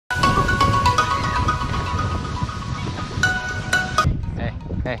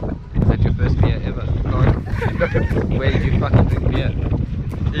Where did you fucking drink beer?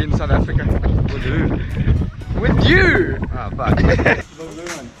 In South Africa. With who? With you! Ah, fuck. The blue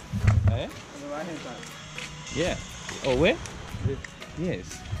one. Eh? On the right hand side. Yeah. Oh, where? Yes. Yes.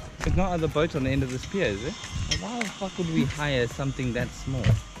 There's no other boat on the end of this pier, is there? Why the fuck would we hire something that small?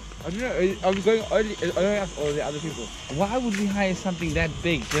 I don't know, I'm going only ask all the other people. Why would we hire something that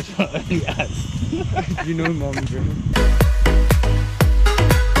big just for only us? You know, Mom, bro.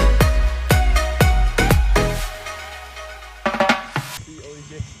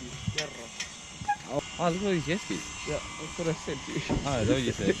 Oh, look at all these jet skis. Yeah, that's what I said to you. Oh, that's what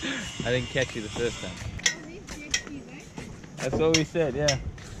you said. I didn't catch you the first time. That's what we said, yeah.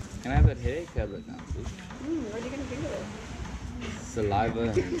 Can I have that headache tablet now, please? What are you going to do with it?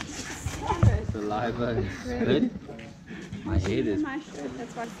 Saliva. Saliva and spit. My head is...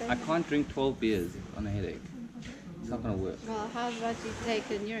 That's what I can't drink 12 beers on a headache. It's not going to work. Well, how about you take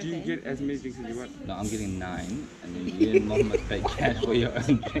a Do you get as many drinks as you want? No, I'm getting 9, and then you and Mom must pay cash for your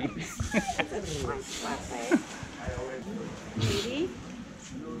own drinks. Ready?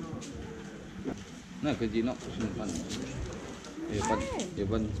 No, because you're not pushing the button. Your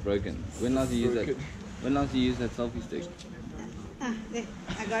button's broken. When last you use that? When last you used that selfie stick? Ah, there,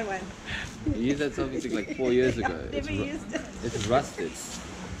 I got one. You used that selfie stick like 4 years ago. Never used it. It's rusted.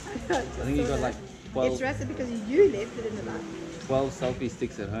 I think you got like 12. It's rusted because you left it in the light. 12 selfie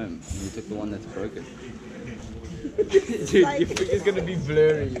sticks at home, and you took the one that's broken. Dude, your finger's gonna be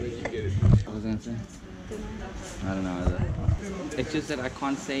blurry when you get it. What was I gonna say? I don't know either. It's just that I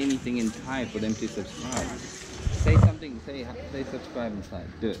can't say anything in Thai for them to subscribe. Say something, say subscribe inside.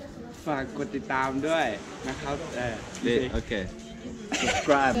 Do it. ฝากกดติดตามด้วยนะครับ Yeah, okay.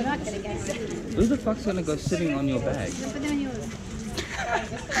 Subscribe. They're not going to get it. Who the fuck's gonna go sitting on your bag? Put them in yours.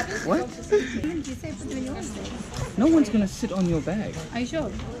 What? Did you say put them in yours? No one's gonna sit on your bag. Are you sure?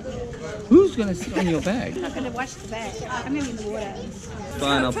 Who's gonna sit on your bag? I'm not going to wash the bag. I'm going to in the water.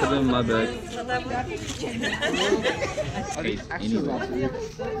 Fine, I'll put it in my bag. Actually,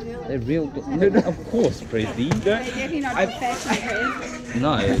 They're real. Of course, Prezi. They're definitely not professional.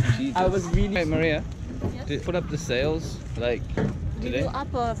 No, Jesus. I was reading. Hey, Maria, put up the sails like We today. will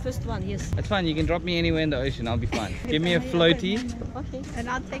up first one, yes. That's fine. You can drop me anywhere in the ocean. I'll be fine. Give me a floaty. Okay. And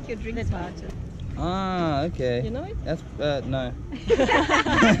I'll take your drink voucher. Ah, okay. You know it? That's no.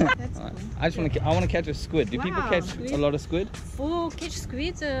 That's Alright. cool. I just want to. I want to catch a squid. Do people Wow. catch a lot of squid? For catch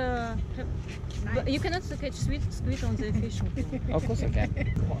squid, but you cannot catch squid on the fish. Of course I can.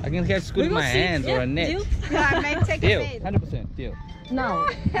 I can catch squid We with will my see. hands or a net. Deal? Yeah, I may take Deal. a bed. 100% deal. Now.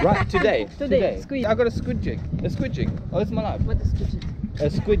 Right today. Today, squid. I got a squid jig. A squid jig. Oh, it's my life. What is squid? A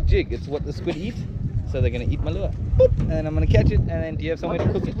squid jig. It's what the squid eat. So they're gonna eat my lure. Boop, and I'm gonna catch it. And then do you have somewhere to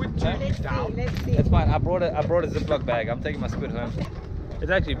cook it? Squid No? jig. Let's see, let's see. It's fine. I brought a Ziploc bag. I'm taking my squid home.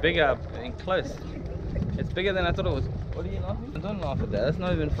 It's actually bigger up and close. It's bigger than I thought it was. What are you laughing? Don't laugh at that. That's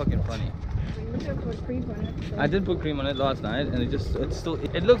not even fucking funny. You should put cream on it. I did put cream on it last night, and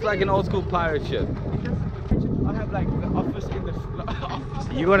it looks like an old school pirate ship. I have like the office in the office.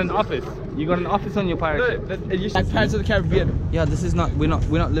 You got an office. You got an office on your pirate ship. No, it used to be Pirates of the Caribbean. Yeah, this is not. We're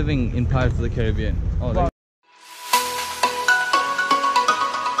not living in Pirates of the Caribbean. Oh, they-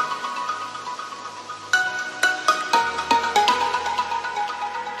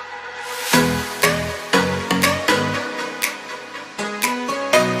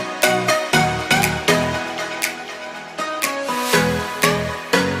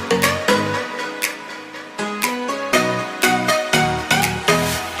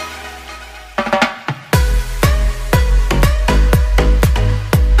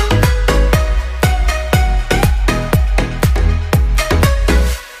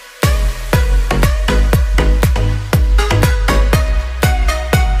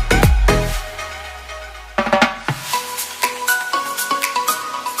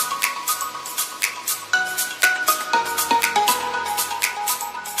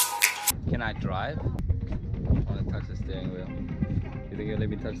 Can I drive? I want to touch the steering wheel. You think you'll let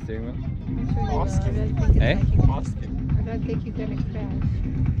me touch the steering wheel? Ask him. Eh? Ask him. I don't think you're going to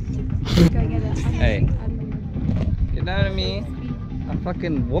crash. Go get it. Hey. Get down to me. I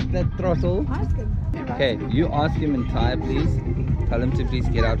fucking whoop that throttle. Ask him. Okay, you ask him in Thai, please. Tell him to please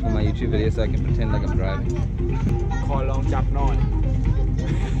get out for my YouTube video so I can pretend like I'm driving. ขอลองจับหน่อย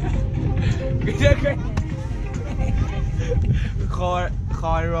ข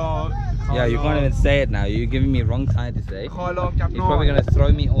อลอง Yeah, you can't even say it now. You're giving me wrong Thai to say. ขอลองจับห He's น่อย probably gonna throw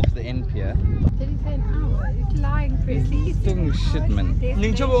me off the end pier. Did he say an hour? You're lying, Presley. He's talking shit, man.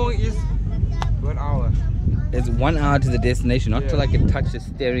 1 ชั่วโมง is 1 hour It's 1 hour to the destination, not Yeah. till I can touch the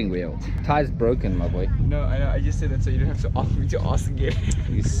steering wheel. Tire's broken, my boy. No, I know. I just said that so you don't have to ask me to ask again.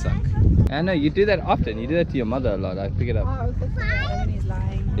 You suck. I know, you do that often. You do that to your mother a lot. I pick it Oh, up. I was looking at him when he's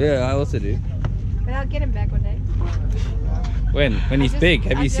lying. Yeah, I also do. But I'll get him back one day. When? When he's big.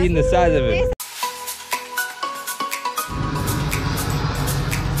 Have you seen the size of him?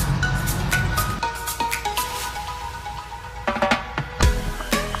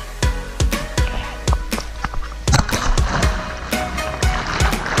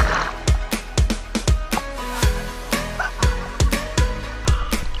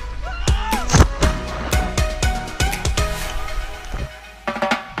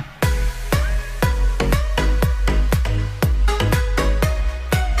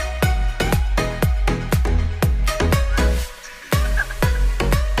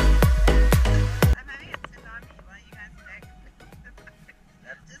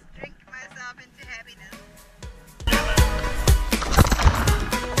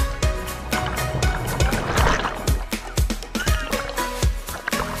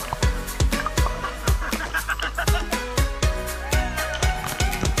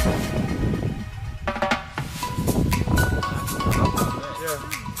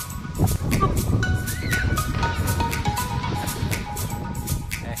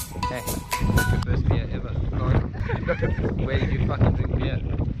 Hey, that's your first beer ever. Where did you fucking drink beer?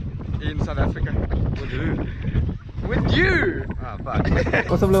 In South Africa. With who? With you! Oh, fuck.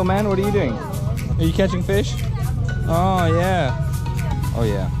 What's up, little man? What are you doing? Are you catching fish? Oh, yeah. Oh,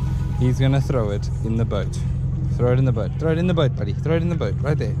 yeah. He's gonna throw it in the boat. Throw it in the boat. Throw it in the boat, buddy. Throw it in the boat.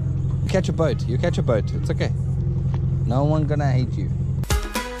 Right there. You catch a boat. You catch a boat. It's okay. No one gonna hate you.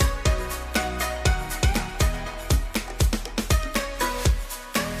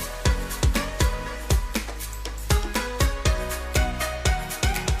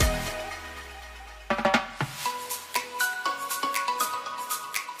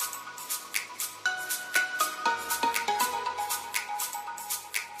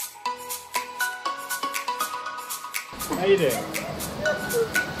 How you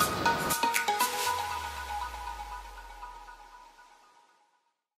doing?